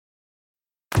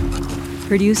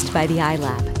Produced by the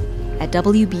iLab at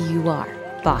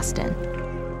WBUR, Boston.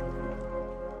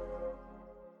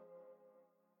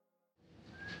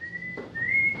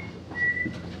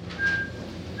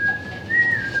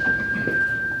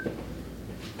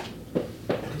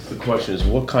 The question is,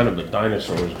 what kind of a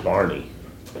dinosaur is Barney?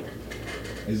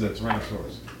 He's a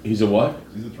Tyrannosaurus. He's a what?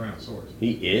 He's a Tyrannosaurus.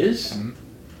 He is?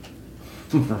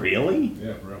 Mm-hmm. Really?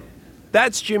 Yeah, for real.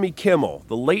 That's Jimmy Kimmel,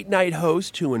 the late-night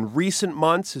host who in recent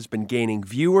months has been gaining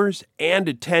viewers and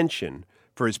attention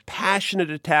for his passionate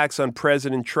attacks on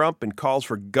President Trump and calls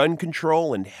for gun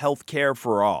control and health care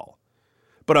for all.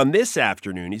 But on this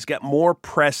afternoon, he's got more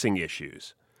pressing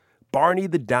issues. Barney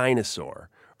the dinosaur,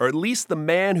 or at least the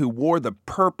man who wore the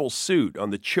purple suit on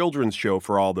the children's show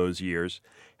for all those years,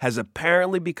 has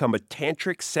apparently become a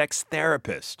tantric sex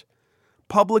therapist.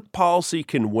 Public policy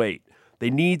can wait. They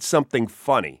need something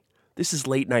funny. This is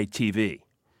late-night TV.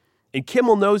 And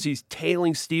Kimmel knows he's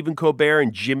tailing Stephen Colbert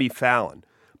and Jimmy Fallon,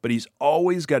 but he's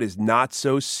always got his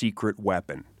not-so-secret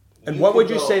weapon. And what would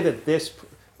you say that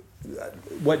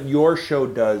what your show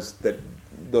does that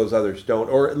those others don't,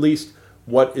 or at least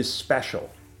what is special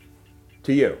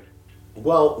to you?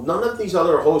 Well, none of these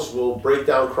other hosts will break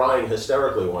down crying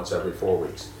hysterically once every 4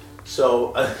 weeks.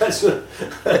 So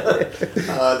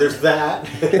there's that.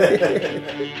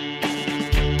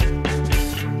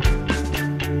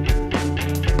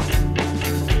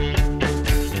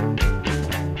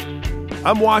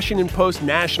 I'm Washington Post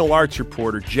national arts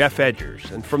reporter Geoff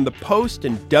Edgers, and from the Post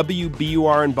and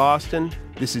WBUR in Boston,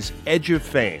 this is Edge of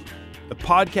Fame, a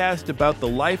podcast about the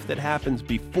life that happens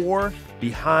before,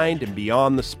 behind, and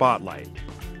beyond the spotlight.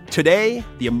 Today,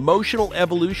 the emotional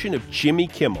evolution of Jimmy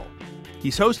Kimmel.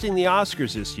 He's hosting the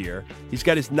Oscars this year, he's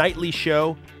got his nightly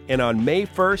show, and on May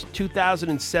 1st,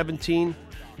 2017,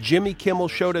 Jimmy Kimmel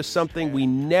showed us something we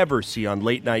never see on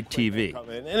late-night TV.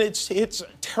 And it's a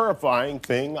terrifying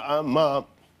thing. My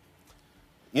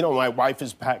wife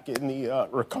is back in the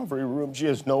recovery room. She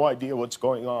has no idea what's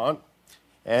going on.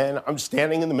 And I'm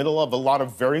standing in the middle of a lot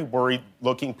of very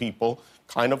worried-looking people,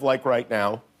 kind of like right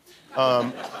now.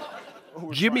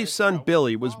 Jimmy's son,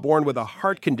 Billy, was born with a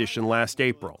heart condition last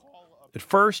April. At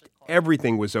first,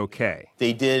 everything was okay.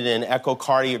 They did an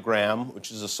echocardiogram, which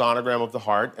is a sonogram of the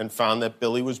heart, and found that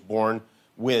Billy was born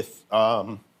with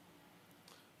a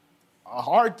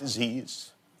heart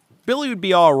disease. Billy would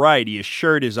be all right, he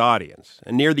assured his audience.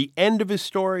 And near the end of his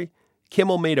story,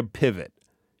 Kimmel made a pivot.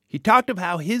 He talked of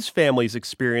how his family's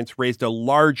experience raised a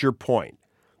larger point,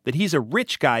 that he's a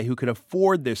rich guy who can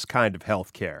afford this kind of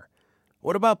health care.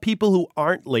 What about people who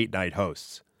aren't late-night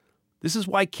hosts? This is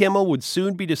why Kimmel would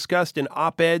soon be discussed in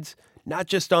op-eds, not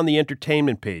just on the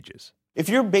entertainment pages. If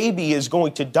your baby is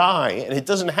going to die, and it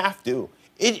doesn't have to,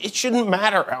 it shouldn't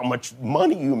matter how much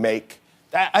money you make.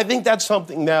 I think that's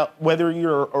something that, whether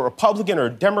you're a Republican or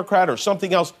a Democrat or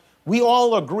something else, we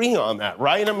all agree on that,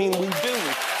 right? I mean, we do.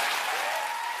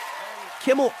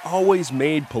 Kimmel always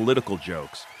made political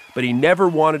jokes, but he never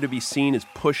wanted to be seen as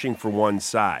pushing for one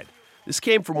side. This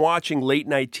came from watching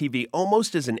late-night TV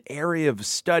almost as an area of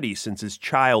study since his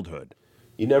childhood.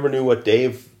 You never knew what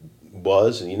Dave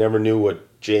was, and you never knew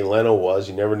what Jay Leno was,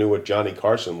 you never knew what Johnny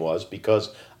Carson was,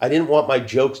 because I didn't want my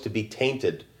jokes to be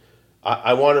tainted.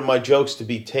 I wanted my jokes to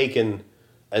be taken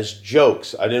as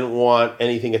jokes. I didn't want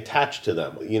anything attached to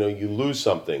them. You know, you lose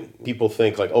something. People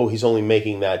think like, oh, he's only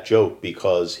making that joke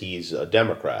because he's a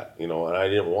Democrat, and I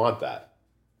didn't want that.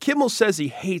 Kimmel says he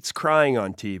hates crying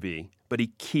on TV, but he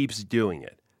keeps doing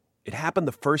it. It happened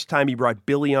the first time he brought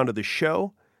Billy onto the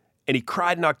show, and he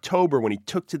cried in October when he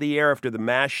took to the air after the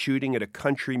mass shooting at a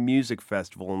country music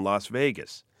festival in Las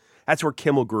Vegas. That's where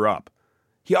Kimmel grew up.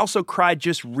 He also cried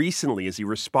just recently as he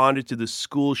responded to the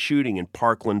school shooting in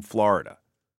Parkland, Florida.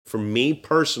 For me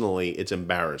personally, it's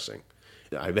embarrassing.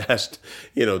 I've asked,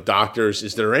 doctors,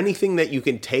 is there anything that you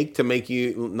can take to make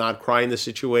you not cry in the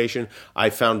situation?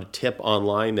 I found a tip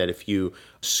online that if you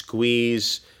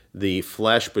squeeze the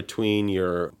flesh between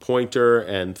your pointer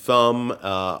and thumb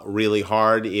really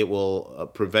hard, it will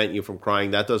prevent you from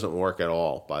crying. That doesn't work at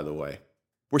all, by the way.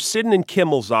 We're sitting in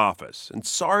Kimmel's office, and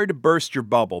sorry to burst your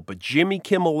bubble, but Jimmy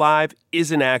Kimmel Live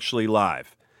isn't actually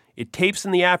live. It tapes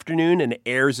in the afternoon and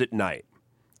airs at night.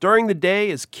 During the day,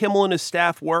 as Kimmel and his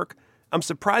staff work, I'm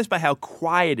surprised by how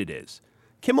quiet it is.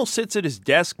 Kimmel sits at his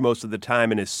desk most of the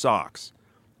time in his socks.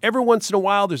 Every once in a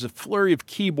while, there's a flurry of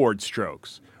keyboard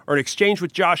strokes, or an exchange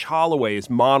with Josh Holloway, his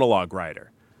monologue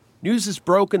writer. News is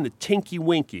broken that Tinky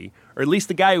Winky, or at least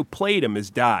the guy who played him, has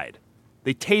died.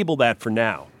 They table that for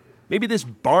now. Maybe this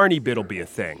Barney bit will be a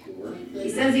thing. He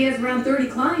says he has around 30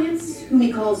 clients, whom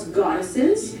he calls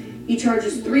goddesses. He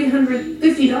charges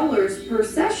 $350 per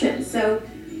session, so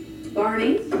Barney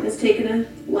Barney has taken a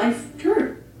life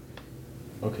turn.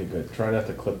 Okay, good. Try not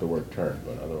to clip the word turn,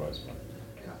 but otherwise fine.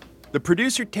 The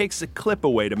producer takes a clip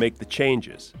away to make the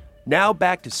changes. Now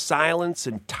back to silence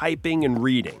and typing and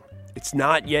reading. It's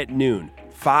not yet noon.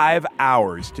 5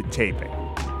 hours to taping.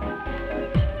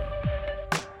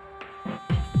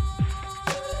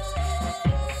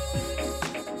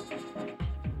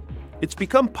 It's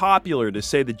become popular to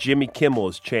say that Jimmy Kimmel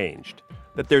has changed,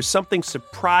 that there's something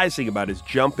surprising about his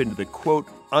jump into the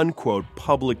quote-unquote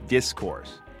public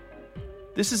discourse.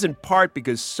 This is in part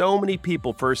because so many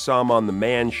people first saw him on The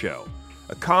Man Show,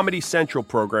 a Comedy Central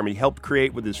program he helped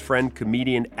create with his friend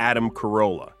comedian Adam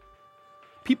Carolla.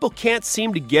 People can't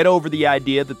seem to get over the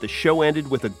idea that the show ended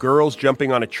with a girls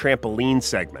jumping on a trampoline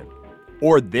segment.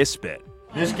 Or this bit.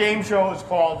 This game show is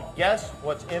called Guess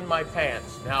What's in My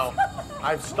Pants. Now,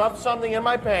 I've stuffed something in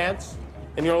my pants,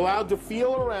 and you're allowed to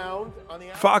feel around on the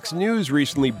outside. Fox News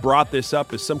recently brought this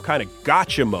up as some kind of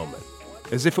gotcha moment,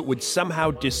 as if it would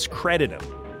somehow discredit him.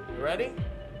 You ready?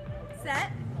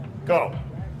 Set. Go.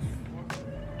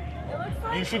 It looks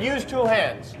like You should use two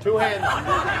hands. Two hands.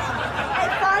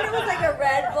 I thought it was like a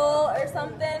Red Bull or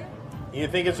something. You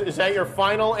think is that your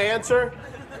final answer?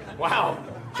 Wow.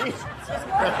 Jeez.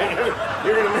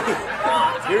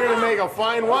 You're gonna make a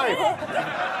fine wife.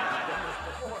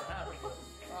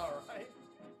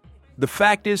 The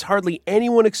fact is, hardly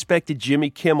anyone expected Jimmy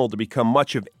Kimmel to become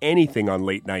much of anything on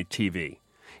late-night TV.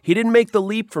 He didn't make the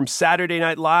leap from Saturday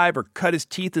Night Live or cut his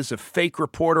teeth as a fake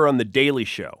reporter on The Daily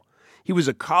Show. He was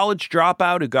a college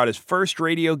dropout who got his first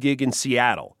radio gig in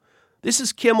Seattle. This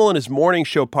is Kimmel and his morning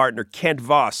show partner Kent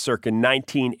Voss circa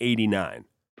 1989.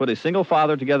 Put a single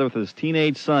father together with his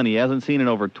teenage son he hasn't seen in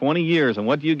over 20 years, and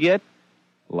what do you get?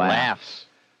 Laughs.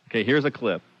 Okay, here's a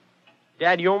clip.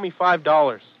 Dad, you owe me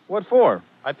 $5. What for?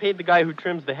 I paid the guy who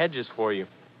trims the hedges for you.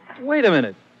 Wait a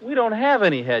minute. We don't have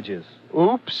any hedges.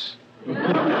 Oops.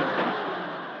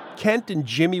 Kent and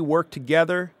Jimmy worked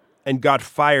together and got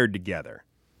fired together.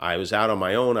 I was out on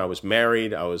my own. I was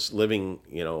married. I was living,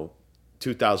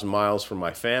 2,000 miles from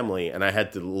my family, and I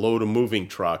had to load a moving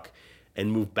truck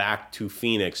and move back to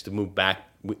Phoenix to move back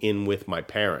in with my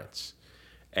parents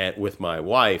and with my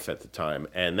wife at the time.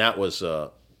 And that was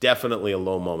definitely a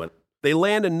low moment. They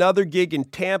land another gig in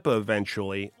Tampa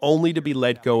eventually, only to be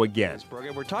let go again.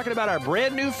 We're talking about our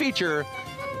brand new feature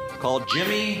called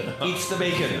Jimmy Eats the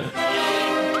Bacon.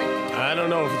 I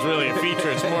don't know if it's really a feature.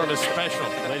 It's more of a special.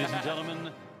 Ladies and gentlemen.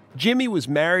 Jimmy was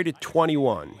married at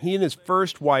 21. He and his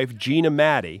first wife, Gina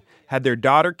Maddie, had their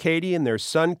daughter Katie and their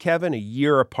son Kevin a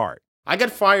year apart. I got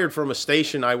fired from a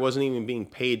station I wasn't even being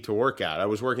paid to work at. I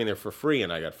was working there for free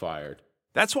and I got fired.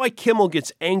 That's why Kimmel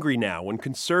gets angry now when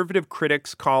conservative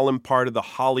critics call him part of the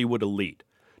Hollywood elite.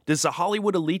 Does the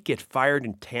Hollywood elite get fired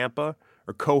in Tampa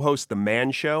or co-host The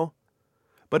Man Show?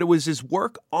 But it was his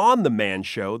work on The Man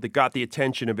Show that got the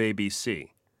attention of ABC.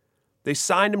 They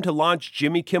signed him to launch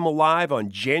Jimmy Kimmel Live on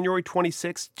January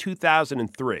 26,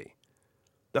 2003.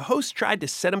 The host tried to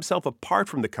set himself apart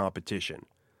from the competition.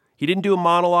 He didn't do a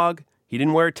monologue. He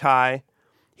didn't wear a tie.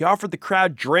 He offered the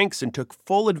crowd drinks and took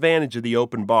full advantage of the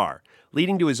open bar,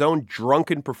 leading to his own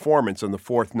drunken performance on the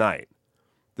fourth night.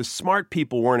 The smart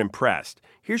people weren't impressed.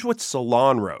 Here's what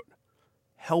Salon wrote.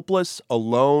 Helpless,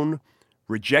 alone,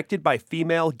 rejected by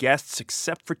female guests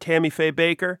except for Tammy Faye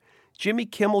Baker, Jimmy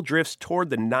Kimmel drifts toward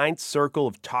the ninth circle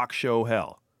of talk show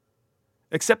hell.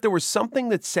 Except there was something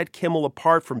that set Kimmel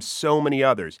apart from so many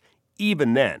others,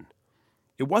 even then.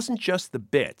 It wasn't just the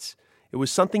bits. It was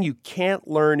something you can't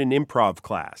learn in improv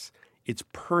class. It's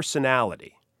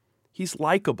personality. He's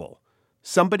likable,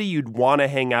 somebody you'd want to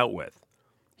hang out with.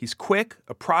 He's quick,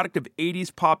 a product of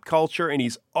 80s pop culture, and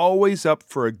he's always up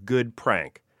for a good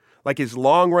prank, like his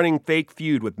long-running fake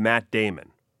feud with Matt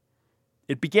Damon.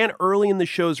 It began early in the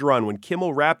show's run when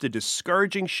Kimmel wrapped a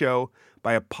discouraging show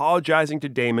by apologizing to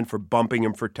Damon for bumping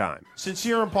him for time.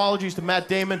 Sincere apologies to Matt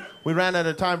Damon. We ran out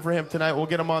of time for him tonight. We'll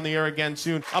get him on the air again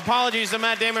soon. Apologies to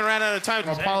Matt Damon. Ran out of time.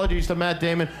 Apologies to Matt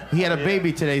Damon. He had a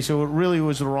baby today, so it really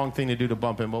was the wrong thing to do to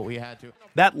bump him, but we had to.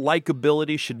 That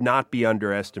likability should not be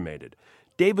underestimated.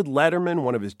 David Letterman,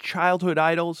 one of his childhood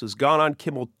idols, has gone on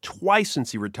Kimmel twice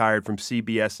since he retired from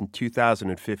CBS in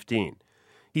 2015.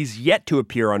 He's yet to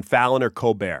appear on Fallon or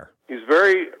Colbert. He's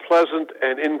very pleasant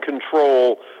and in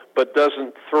control, but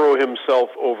doesn't throw himself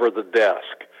over the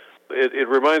desk. It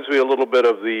reminds me a little bit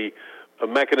of the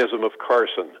mechanism of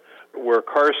Carson, where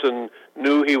Carson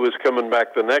knew he was coming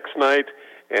back the next night,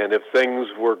 and if things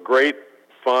were great,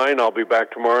 fine, I'll be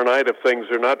back tomorrow night. If things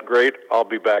are not great, I'll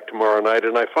be back tomorrow night.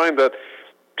 And I find that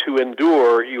to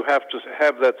endure, you have to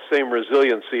have that same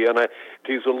resiliency, and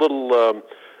he's a little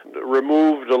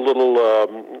removed,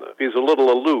 he's a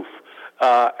little aloof.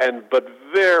 but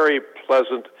very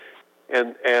pleasant,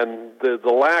 and the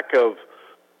lack of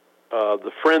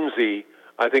the frenzy,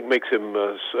 I think, makes him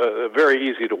very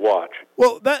easy to watch.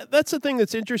 Well, that's the thing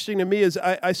that's interesting to me is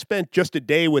I spent just a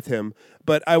day with him,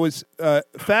 but I was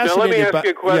fascinated. Now, let me ask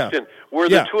you a question. Yeah. Were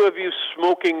the two of you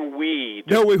smoking weed?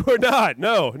 No, we were not.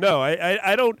 No.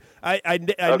 I don't. I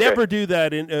never do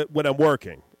that when I'm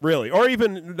working, really, or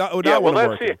even not when I'm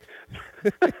working.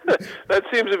 That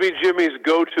seems to be Jimmy's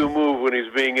go-to move when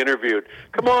he's being interviewed.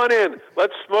 Come on in.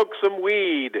 Let's smoke some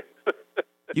weed.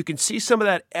 You can see some of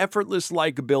that effortless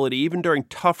likability even during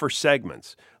tougher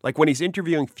segments, like when he's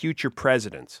interviewing future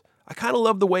presidents. I kind of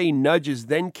love the way he nudges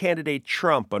then-candidate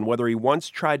Trump on whether he once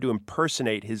tried to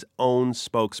impersonate his own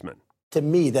spokesman. To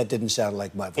me, that didn't sound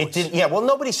like my voice. It didn't. Yeah, well,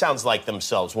 nobody sounds like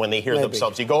themselves when they hear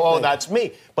themselves. You go, that's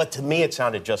me. But to me, it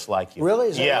sounded just like you. Really?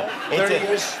 Is that right?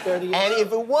 30 years? And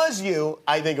if it was you,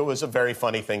 I think it was a very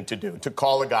funny thing to do, to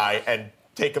call a guy and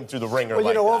take him through the ringer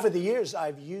like that. Over the years,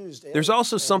 I've used... There's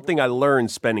also something I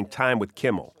learned spending time with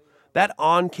Kimmel. That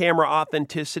on-camera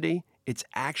authenticity, it's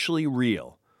actually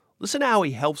real. Listen to how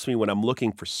he helps me when I'm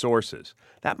looking for sources.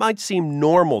 That might seem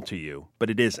normal to you, but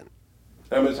it isn't.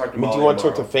 I'm going to talk to do you want to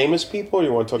talk to famous people, or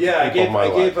you want to talk to people in my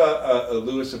life? I gave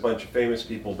Lewis a bunch of famous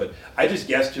people, but I just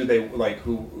guessed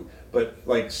who.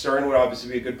 But Stern would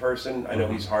obviously be a good person. I know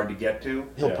he's hard to get to.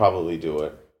 He'll probably do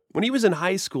it. When he was in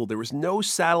high school, there was no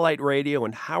satellite radio,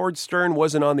 and Howard Stern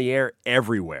wasn't on the air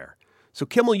everywhere. So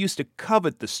Kimmel used to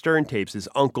covet the Stern tapes his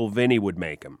Uncle Vinny would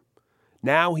make him.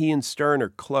 Now he and Stern are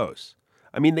close.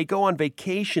 I mean, they go on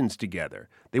vacations together.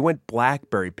 They went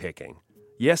blackberry picking.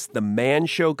 Yes, the Man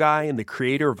Show guy and the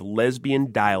creator of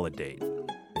Lesbian Dial-A-Date.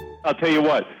 I'll tell you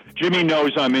what, Jimmy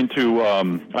knows I'm into,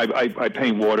 I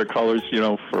paint watercolors,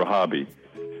 for a hobby.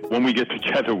 When we get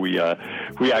together, we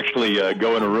actually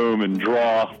go in a room and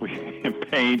draw and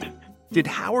paint. Did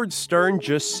Howard Stern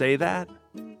just say that?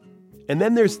 And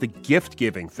then there's the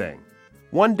gift-giving thing.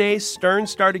 One day, Stern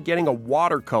started getting a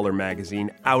watercolor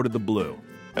magazine out of the blue.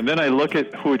 And then I look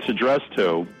at who it's addressed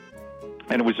to,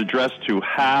 and it was addressed to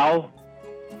Hal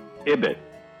Ibbett.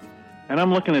 And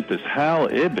I'm looking at this Hal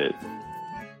Ibbett.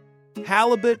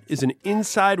 Halibut is an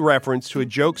inside reference to a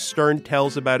joke Stern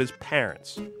tells about his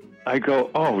parents. I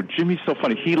go, oh, Jimmy's so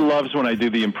funny. He loves when I do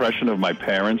the impression of my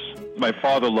parents. My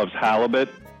father loves halibut.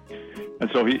 And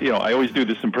so, I always do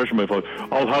this impression of my father.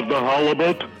 I'll have the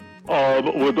halibut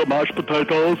with the mashed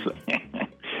potatoes.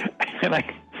 And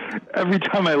every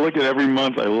time I look at it, every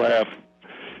month, I laugh.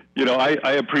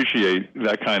 I appreciate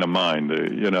that kind of mind.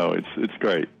 It's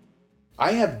great.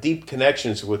 I have deep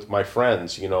connections with my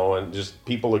friends, and just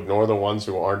people ignore the ones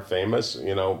who aren't famous,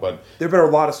 but... There have been a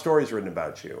lot of stories written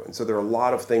about you, and so there are a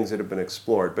lot of things that have been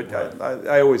explored, but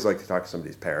I always like to talk to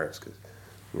somebody's parents, because,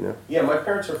 Yeah, my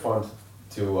parents are fun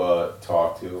to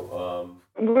talk to.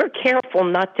 We're careful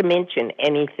not to mention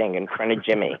anything in front of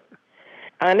Jimmy.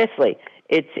 Honestly,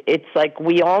 it's like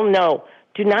we all know,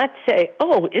 do not say,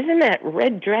 oh, isn't that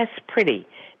red dress pretty?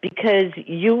 Because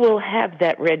you will have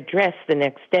that red dress the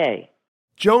next day.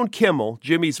 Joan Kimmel,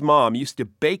 Jimmy's mom, used to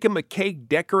bake him a cake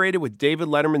decorated with David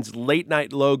Letterman's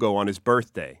late-night logo on his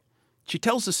birthday. She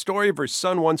tells the story of her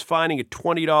son once finding a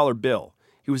 $20 bill.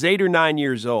 He was 8 or 9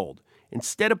 years old.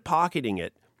 Instead of pocketing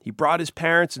it, he brought his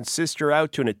parents and sister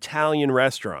out to an Italian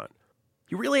restaurant.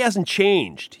 He really hasn't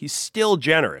changed. He's still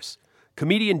generous.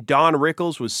 Comedian Don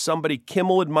Rickles was somebody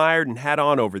Kimmel admired and had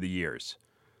on over the years.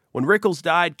 When Rickles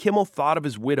died, Kimmel thought of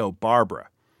his widow, Barbara.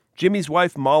 Jimmy's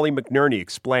wife, Molly McNerney,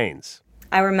 explains.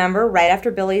 I remember right after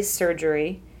Billy's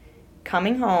surgery,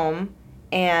 coming home,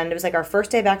 and it was like our first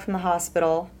day back from the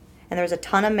hospital, and there was a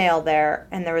ton of mail there,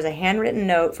 and there was a handwritten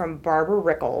note from Barbara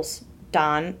Rickles,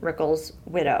 Don Rickles'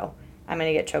 widow. I'm going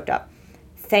to get choked up.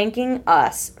 Thanking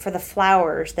us for the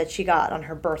flowers that she got on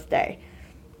her birthday.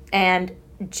 And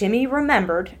Jimmy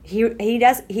remembered, he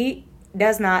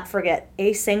does not forget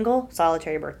a single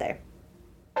solitary birthday.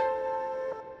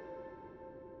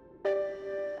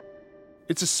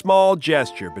 It's a small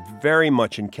gesture, but very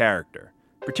much in character,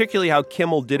 particularly how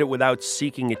Kimmel did it without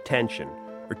seeking attention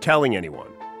or telling anyone,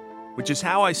 which is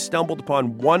how I stumbled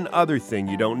upon one other thing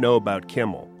you don't know about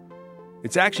Kimmel.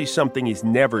 It's actually something he's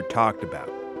never talked about.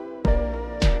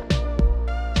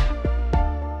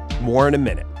 More in a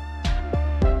minute.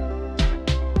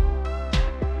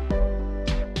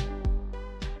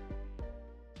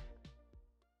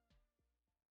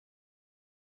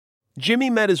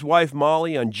 Jimmy met his wife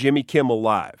Molly on Jimmy Kimmel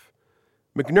Live.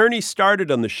 McNerney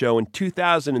started on the show in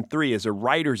 2003 as a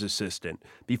writer's assistant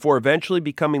before eventually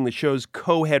becoming the show's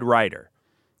co-head writer.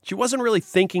 She wasn't really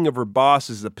thinking of her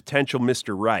boss as the potential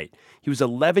Mr. Right. He was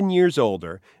 11 years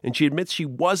older, and she admits she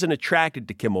wasn't attracted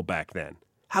to Kimmel back then.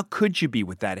 How could you be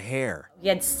with that hair? He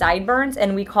had sideburns,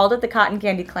 and we called it the cotton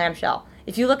candy clamshell.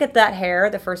 If you look at that hair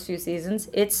the first few seasons,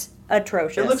 it's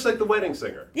atrocious. It looks like the wedding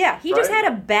singer. Yeah, he just had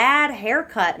a bad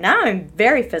haircut. Now I'm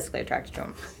very physically attracted to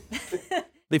him.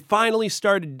 They finally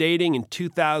started dating in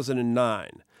 2009,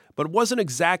 but it wasn't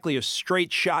exactly a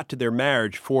straight shot to their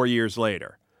marriage 4 years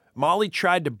later. Molly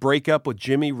tried to break up with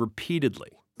Jimmy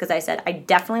repeatedly. Because I said, I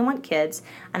definitely want kids,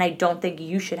 and I don't think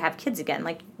you should have kids again.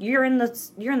 Like, you're in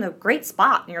the great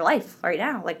spot in your life right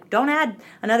now. Like, don't add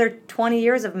another 20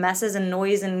 years of messes and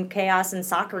noise and chaos and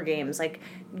soccer games. Like,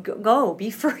 go,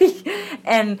 be free.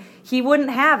 And he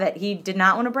wouldn't have it. He did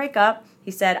not want to break up.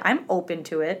 He said, I'm open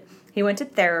to it. He went to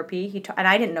therapy, and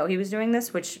I didn't know he was doing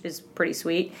this, which is pretty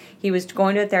sweet. He was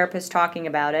going to a therapist talking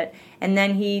about it, and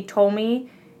then he told me,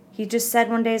 he just said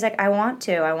one day, he's like, I want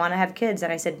to have kids.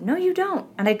 And I said, no, you don't.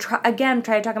 And I tried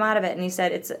to talk him out of it, and he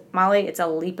said, Molly, it's a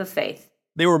leap of faith.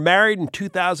 They were married in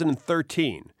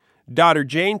 2013. Daughter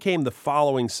Jane came the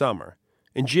following summer,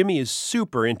 and Jimmy is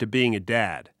super into being a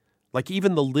dad, like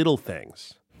even the little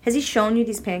things. Has he shown you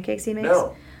these pancakes he makes?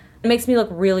 No. It makes me look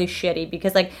really shitty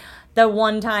because, like, the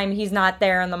one time he's not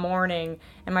there in the morning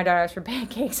and my daughter asks for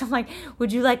pancakes, I'm like,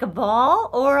 would you like a ball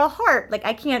or a heart? Like,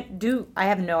 I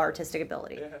have no artistic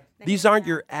ability. Yeah. These aren't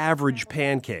your average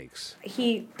pancakes.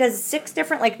 He does 6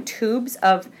 different, like, tubes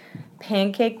of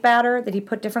pancake batter that he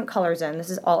put different colors in. This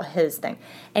is all his thing.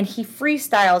 And he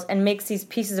freestyles and makes these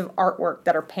pieces of artwork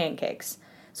that are pancakes.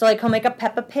 So, like, he'll make a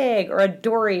Peppa Pig or a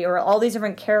Dory or all these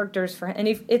different characters for him. And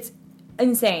it's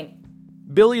insane.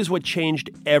 Billy is what changed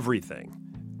everything,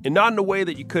 and not in a way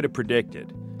that you could have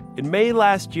predicted. In May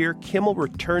last year, Kimmel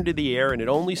returned to the air, and it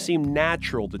only seemed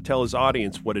natural to tell his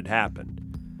audience what had happened.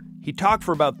 He talked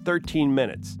for about 13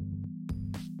 minutes.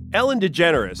 Ellen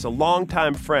DeGeneres, a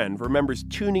longtime friend, remembers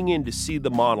tuning in to see the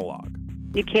monologue.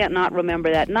 You can't not remember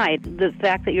that night. The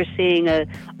fact that you're seeing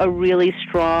a really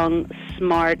strong,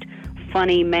 smart,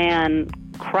 funny man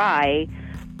cry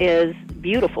is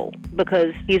beautiful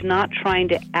because he's not trying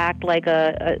to act like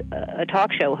a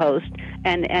talk show host.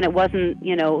 And it wasn't,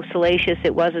 salacious.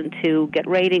 It wasn't to get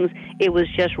ratings. It was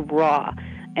just raw.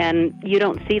 And you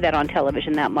don't see that on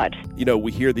television that much.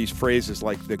 We hear these phrases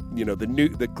like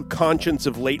the conscience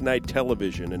of late night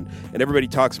television, and everybody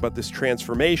talks about this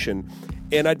transformation.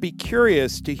 And I'd be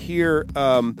curious to hear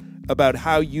about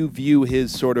how you view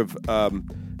his sort of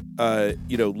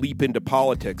leap into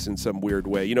politics in some weird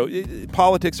way.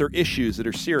 Politics are issues that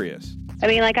are serious. I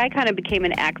mean, like, I kind of became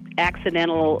an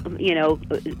accidental,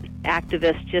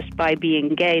 activist just by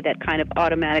being gay. That kind of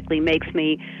automatically makes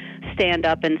me stand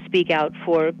up and speak out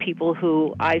for people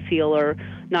who I feel are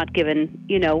not given,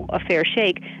 a fair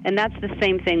shake. And that's the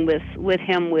same thing with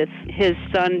him, with his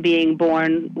son being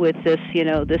born with this,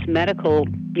 this medical,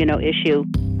 issue.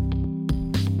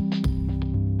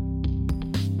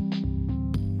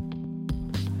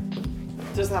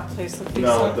 Does that place the pizza?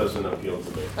 No, it doesn't appeal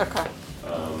to me. Okay.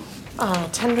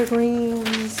 Tender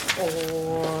greens or...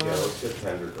 Yeah, let's get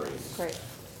tender greens. Great.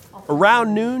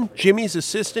 Around noon, Jimmy's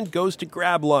assistant goes to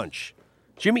grab lunch.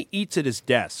 Jimmy eats at his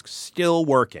desk, still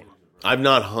working. I've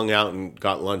not hung out and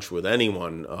got lunch with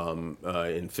anyone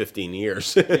in 15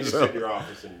 years. You just sit in your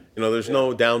office and... there's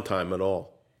no downtime at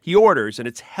all. He orders, and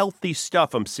it's healthy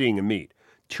stuff I'm seeing him eat.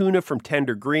 Tuna from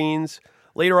Tender Greens,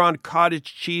 later on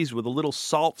cottage cheese with a little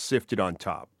salt sifted on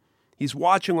top. He's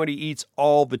watching what he eats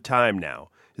all the time now.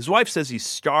 His wife says he's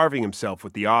starving himself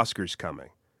with the Oscars coming.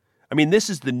 I mean, this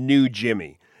is the new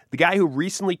Jimmy, the guy who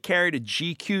recently carried a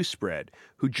GQ spread,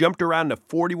 who jumped around a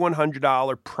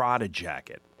 $4,100 Prada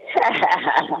jacket.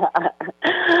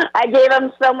 I gave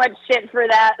him so much shit for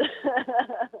that.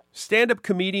 Stand-up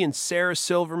comedian Sarah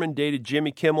Silverman dated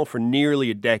Jimmy Kimmel for nearly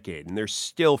a decade, and they're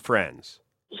still friends.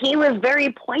 He was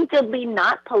very pointedly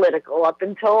not political up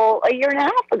until a year and a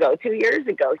half ago, 2 years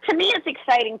ago. To me, it's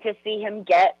exciting to see him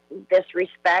get this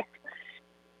respect.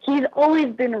 He's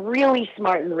always been really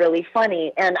smart and really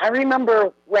funny. And I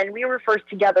remember when we were first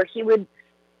together, he would,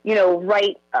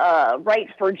 write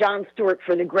for Jon Stewart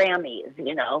for the Grammys,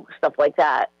 stuff like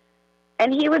that.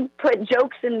 And he would put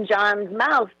jokes in John's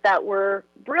mouth that were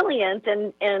brilliant.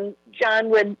 And John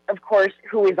would, of course,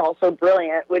 who is also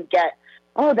brilliant, would get,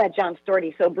 oh, that Jon Stewart,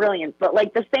 he's so brilliant. But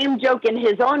like the same joke in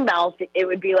his own mouth, it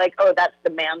would be like, oh, that's the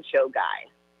Man Show guy.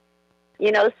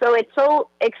 So it's so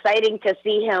exciting to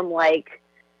see him like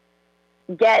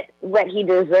get what he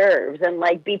deserves and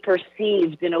like be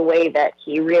perceived in a way that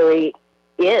he really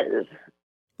is.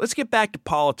 Let's get back to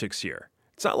politics here.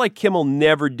 It's not like Kimmel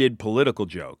never did political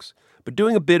jokes, but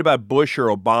doing a bit about Bush or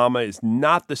Obama is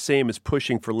not the same as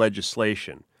pushing for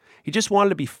legislation. He just wanted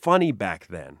to be funny back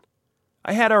then.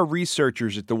 I had our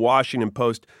researchers at the Washington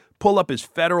Post pull up his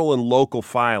federal and local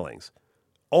filings.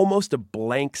 Almost a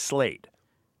blank slate.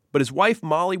 But his wife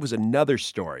Molly was another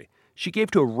story. She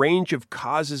gave to a range of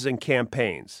causes and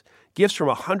campaigns, gifts from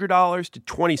 $100 to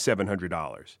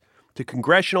 $2,700, to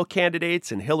congressional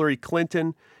candidates and Hillary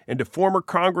Clinton, and to former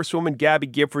Congresswoman Gabby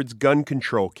Gifford's gun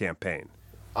control campaign.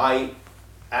 I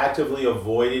actively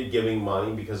avoided giving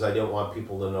money because I didn't want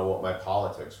people to know what my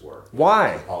politics were.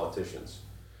 Why? Politicians.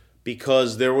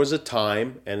 Because there was a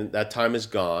time, and that time is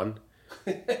gone,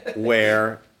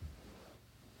 where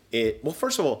well,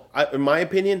 first of all, in my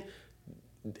opinion,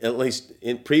 at least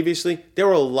previously, there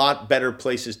were a lot better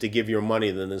places to give your money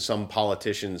than in some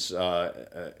politician's,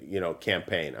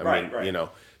 campaign. I mean,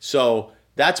 so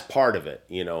that's part of it,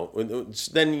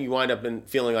 Then you wind up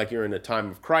feeling like you're in a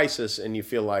time of crisis, and you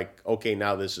feel like, okay,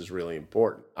 now this is really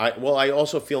important. I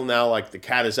also feel now like the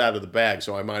cat is out of the bag,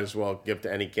 so I might as well give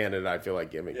to any candidate I feel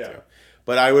like giving to.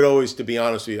 But I would always, to be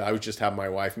honest with you, I would just have my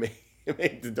wife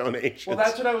make the donations. Well,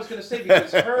 that's what I was going to say,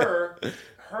 because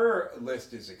her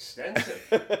list is extensive.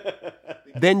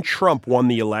 Then Trump won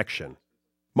the election.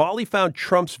 Molly found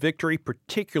Trump's victory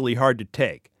particularly hard to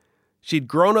take. She'd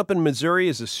grown up in Missouri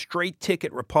as a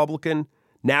straight-ticket Republican.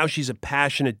 Now she's a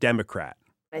passionate Democrat.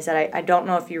 I said, I don't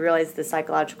know if you realize the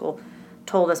psychological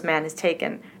toll this man has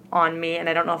taken on me, and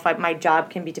I don't know if my job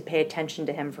can be to pay attention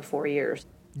to him for 4 years.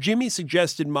 Jimmy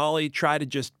suggested Molly try to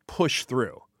just push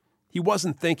through. He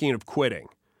wasn't thinking of quitting.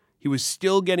 He was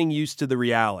still getting used to the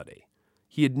reality.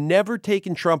 He had never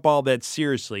taken Trump all that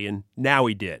seriously, and now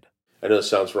he did. I know this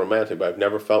sounds romantic, but I've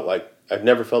never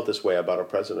felt this way about a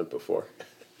president before.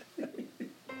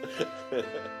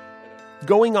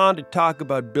 Going on to talk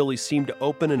about Billy seemed to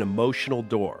open an emotional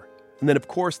door. And then, of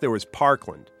course, there was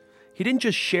Parkland. He didn't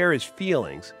just share his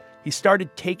feelings. He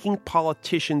started taking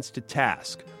politicians to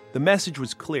task. The message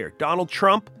was clear. Donald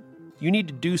Trump, you need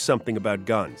to do something about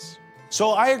guns.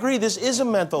 So I agree this is a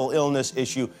mental illness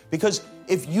issue, because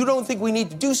if you don't think we need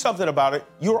to do something about it,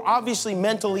 you're obviously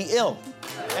mentally ill.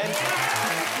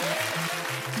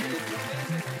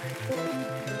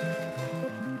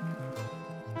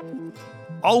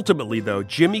 Ultimately, though,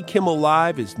 Jimmy Kimmel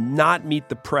Live is not Meet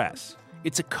the Press.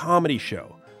 It's a comedy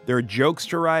show. There are jokes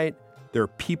to write. There are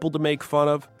people to make fun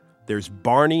of. There's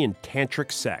Barney and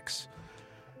tantric sex.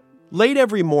 Late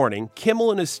every morning,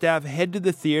 Kimmel and his staff head to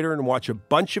the theater and watch a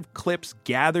bunch of clips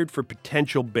gathered for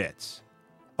potential bits.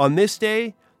 On this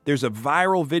day, there's a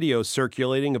viral video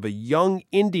circulating of a young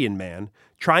Indian man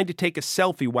trying to take a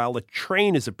selfie while a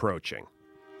train is approaching.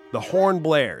 The horn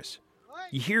blares.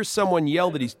 You hear someone yell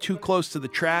that he's too close to the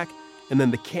track, and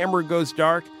then the camera goes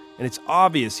dark, and it's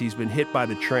obvious he's been hit by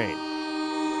the train.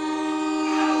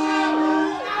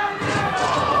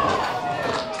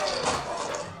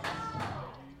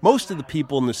 Most of the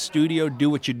people in the studio do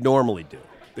what you'd normally do.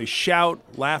 They shout,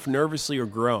 laugh nervously, or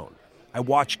groan. I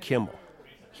watch Kimmel.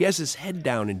 He has his head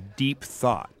down in deep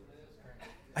thought.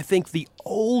 I think the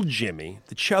old Jimmy,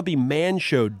 the chubby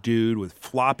man-show dude with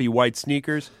floppy white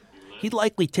sneakers, he'd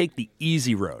likely take the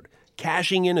easy road,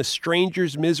 cashing in a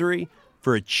stranger's misery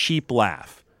for a cheap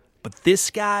laugh. But this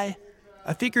guy,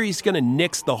 I figure he's going to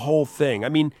nix the whole thing. I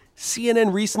mean,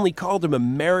 CNN recently called him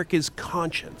America's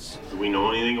conscience. Do we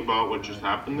know anything about what just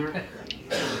happened there?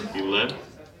 You live?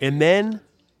 And then,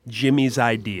 Jimmy's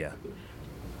idea.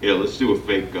 Yeah, let's do a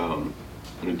fake an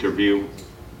interview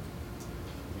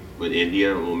with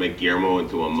India, and we'll make Guillermo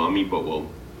into a mummy, but we'll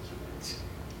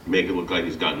make it look like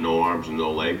he's got no arms and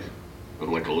no legs, with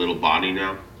like a little body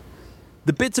now.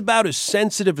 The bit's about as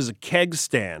sensitive as a keg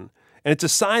stand, and it's a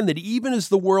sign that even as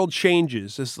the world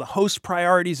changes, as the host's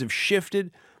priorities have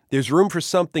shifted, there's room for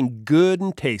something good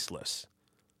and tasteless.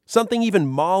 Something even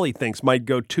Molly thinks might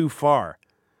go too far.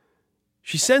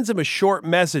 She sends him a short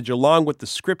message along with the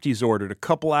script he's ordered a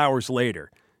couple hours later.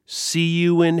 See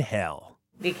you in hell.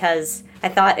 Because I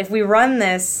thought if we run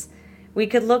this, we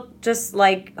could look just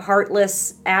like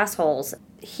heartless assholes.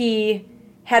 He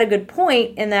had a good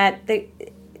point in that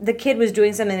the kid was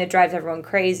doing something that drives everyone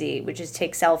crazy, which is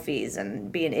take selfies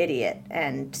and be an idiot.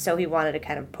 And so he wanted to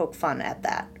kind of poke fun at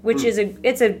that, which is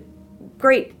it's a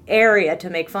great area to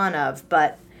make fun of,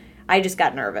 but I just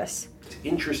got nervous. It's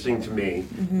interesting to me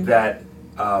that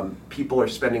people are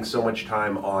spending so much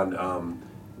time on,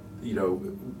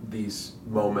 these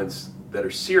moments that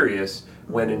are serious,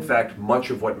 when in fact much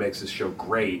of what makes this show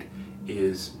great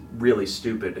is really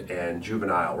stupid and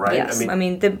juvenile, right? Yes, I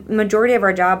mean the majority of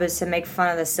our job is to make fun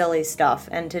of the silly stuff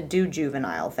and to do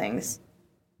juvenile things.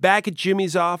 Back at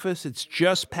Jimmy's office, it's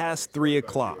just past 3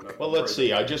 o'clock. Well, let's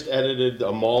see. I just edited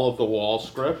a Mall of the Wall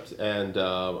script, and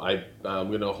I'm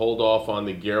going to hold off on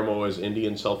the Guillermo as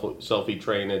Indian selfie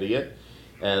train idiot.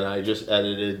 and I just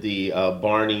edited the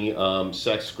Barney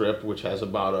sex script, which has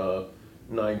about a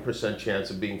 9% chance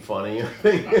of being funny. I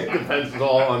think it depends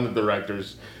all on the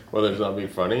directors whether it's not being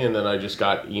funny. And then I just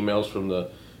got emails from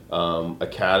the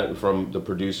from the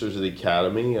producers of the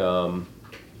Academy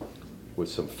with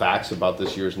some facts about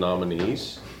this year's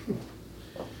nominees.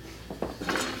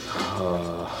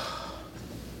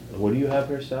 What do you have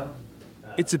here, Sal?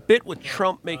 It's a bit with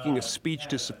Trump making a speech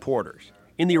to supporters.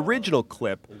 In the original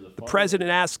clip, the president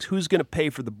asks who's going to pay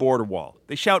for the border wall.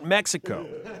 They shout Mexico.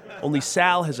 Only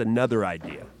Sal has another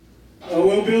idea.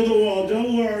 We'll build a wall.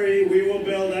 Don't worry. We will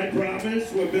build. I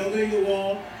promise. We're building the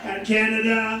wall. And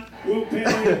Canada will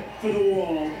pay for the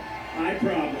wall. I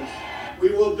promise. We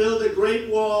will build a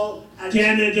great wall, and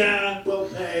Canada will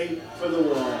pay for the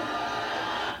wall.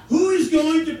 Who is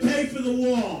going to pay for the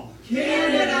wall?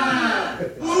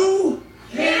 Canada! Who?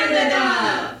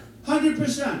 Canada!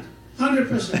 100%.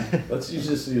 100%. Let's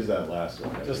just use that last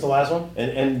one. Just the last one?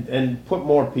 And put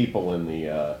more people in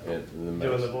the mix.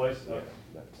 Doing the voice? Okay.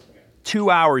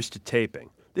 2 hours to taping.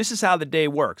 This is how the day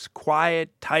works. Quiet,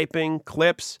 typing,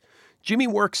 clips. Jimmy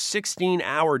works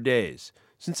 16-hour days.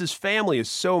 Since his family is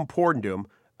so important to him,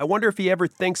 I wonder if he ever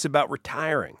thinks about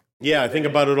retiring. Yeah, I think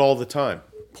about it all the time.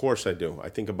 Of course I do. I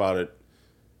think about it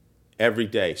every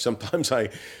day. Sometimes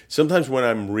when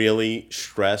I'm really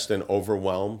stressed and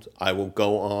overwhelmed, I will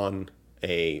go on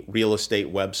a real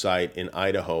estate website in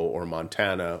Idaho or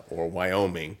Montana or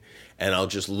Wyoming, and I'll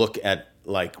just look at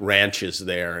like ranches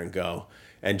there and go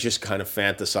and just kind of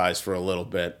fantasize for a little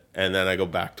bit, and then I go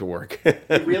back to work.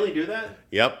 You really do that?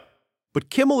 Yep. But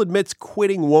Kimmel admits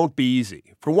quitting won't be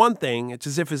easy. For one thing, it's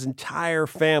as if his entire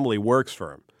family works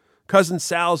for him. Cousin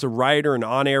Sal's a writer and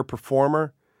on-air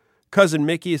performer. Cousin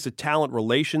Mickey is a talent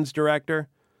relations director.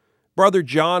 Brother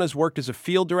John has worked as a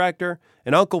field director,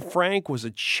 and Uncle Frank was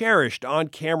a cherished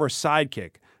on-camera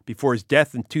sidekick before his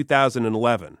death in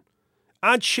 2011.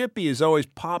 Aunt Chippy is always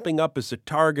popping up as the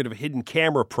target of hidden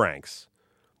camera pranks.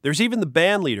 There's even the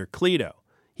band leader, Cleto.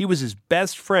 He was his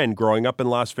best friend growing up in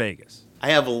Las Vegas.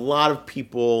 I have a lot of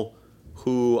people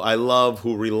who I love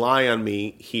who rely on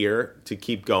me here to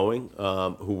keep going,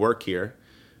 who work here.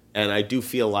 And I do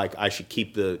feel like I should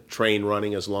keep the train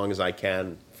running as long as I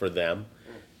can for them.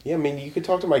 Yeah, I mean, you could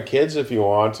talk to my kids if you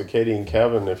want, to Katie and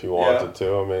Kevin if you wanted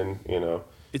to. I mean, you know.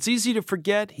 It's easy to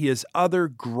forget he has other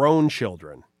grown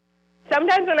children.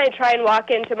 Sometimes when I try and walk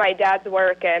into my dad's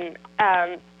work and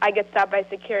I get stopped by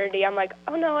security, I'm like,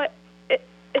 oh no,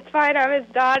 it's fine, I'm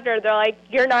his daughter. They're like,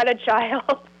 you're not a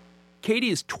child.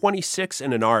 Katie is 26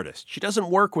 and an artist. She doesn't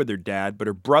work with her dad, but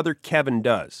her brother Kevin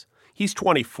does. He's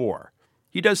 24.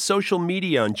 He does social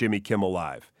media on Jimmy Kimmel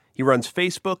Live. He runs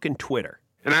Facebook and Twitter.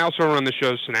 And I also run the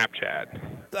show Snapchat.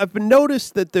 I've been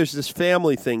noticed that there's this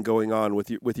family thing going on with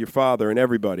your father and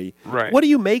everybody. Right. What do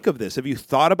you make of this? Have you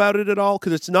thought about it at all?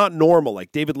 Because it's not normal.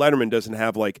 Like David Letterman doesn't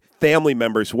have like family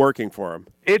members working for him.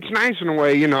 It's nice in a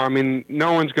way, you know. I mean,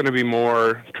 no one's going to be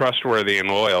more trustworthy and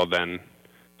loyal than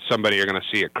somebody you're going to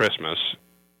see at Christmas.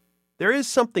 There is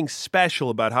something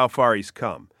special about how far he's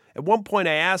come. At one point,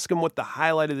 I asked him what the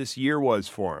highlight of this year was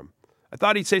for him. I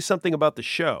thought he'd say something about the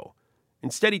show.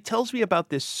 Instead, he tells me about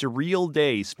this surreal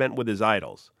day he spent with his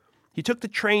idols. He took the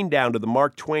train down to the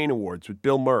Mark Twain Awards with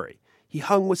Bill Murray. He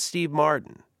hung with Steve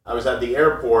Martin. I was at the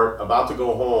airport about to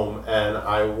go home, and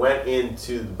I went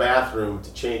into the bathroom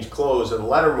to change clothes, and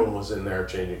Letterman was in there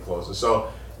changing clothes. And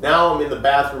so now I'm in the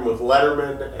bathroom with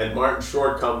Letterman, and Martin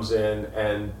Short comes in,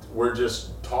 and we're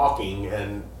just talking,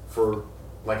 and for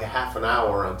like a half an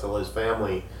hour until his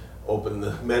family opened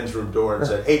the men's room door and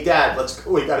said, hey, Dad, let's go.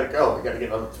 We got to go. We got to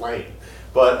get on the plane.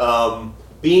 But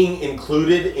being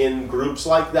included in groups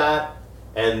like that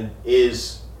and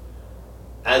is,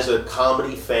 as a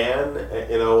comedy fan,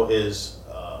 you know, is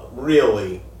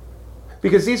really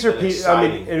Because these are people, I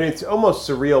mean, and it's almost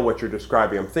surreal what you're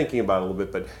describing. I'm thinking about it a little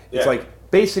bit, but it's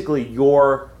like basically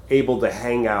you're able to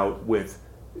hang out with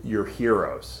your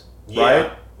heroes,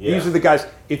 right? Yeah. These are the guys.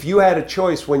 If you had a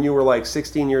choice when you were like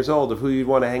 16 years old of who you'd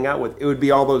want to hang out with, it would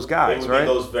be all those guys, It would right? be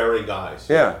those very guys.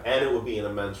 Yeah. And it would be in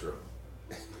a men's room.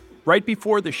 Right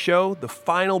before the show, the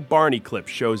final Barney clip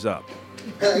shows up.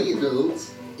 Hi,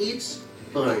 adults. It's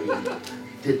Barney.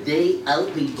 Today I'll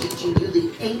be teaching you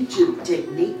the ancient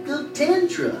technique of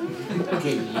Tantra.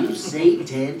 Can you say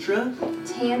Tantra?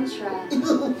 Tantra.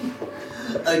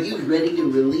 Are you ready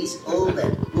to release all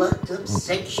that locked up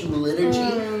sexual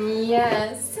energy?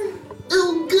 Yes.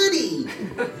 Oh, goody!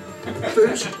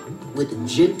 First, with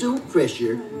gentle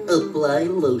pressure, apply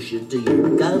lotion to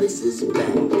your goddess's back.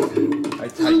 I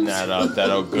tighten that up, that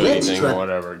goody Let's thing try. or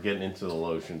whatever, getting into the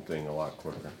lotion thing a lot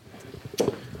quicker.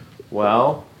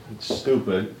 Well, It's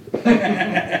stupid.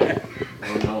 I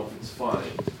don't know if it's funny.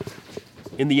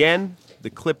 In the end, the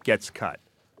clip gets cut.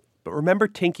 But remember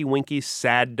Tinky Winky's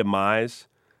sad demise?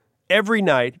 Every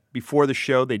night before the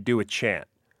show, they do a chant.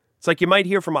 It's like you might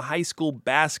hear from a high school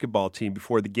basketball team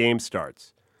before the game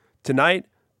starts. Tonight,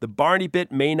 the Barney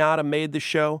bit may not have made the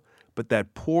show, but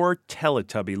that poor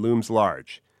Teletubby looms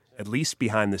large, at least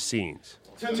behind the scenes.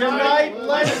 Tonight,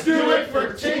 let's do it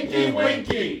for Tinky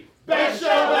Winky. Best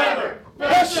show ever.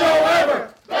 Best show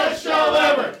ever. Best show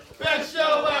ever. Best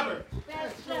show ever.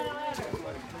 Best show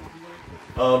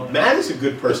ever. Matt is a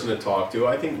good person to talk to.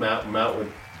 I think Matt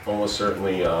would almost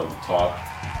certainly talk.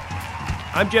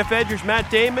 I'm Geoff Edgers, Matt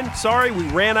Damon. Sorry, we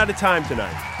ran out of time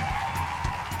tonight.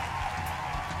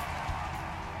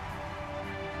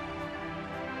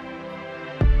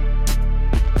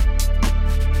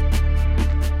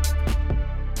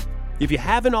 If you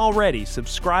haven't already,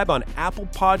 subscribe on Apple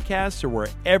Podcasts or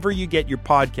wherever you get your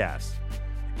podcasts.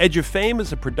 Edge of Fame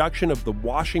is a production of The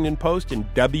Washington Post and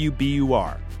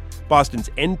WBUR, Boston's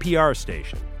NPR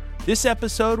station. This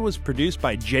episode was produced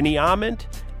by Jenny Ament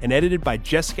and edited by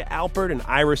Jessica Alpert and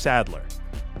Iris Adler.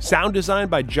 Sound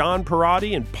designed by John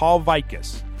Perotti and Paul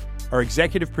Vaitkus. Our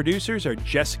executive producers are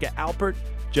Jessica Alpert,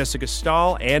 Jessica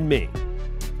Stahl, and me.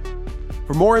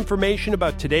 For more information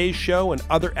about today's show and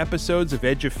other episodes of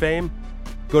Edge of Fame,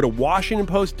 go to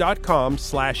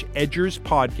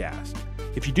WashingtonPost.com/EdgersPodcast.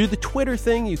 If you do the Twitter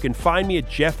thing, you can find me at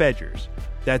Geoff Edgers.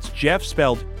 That's Geoff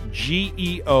spelled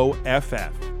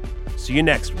Geoff. See you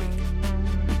next week.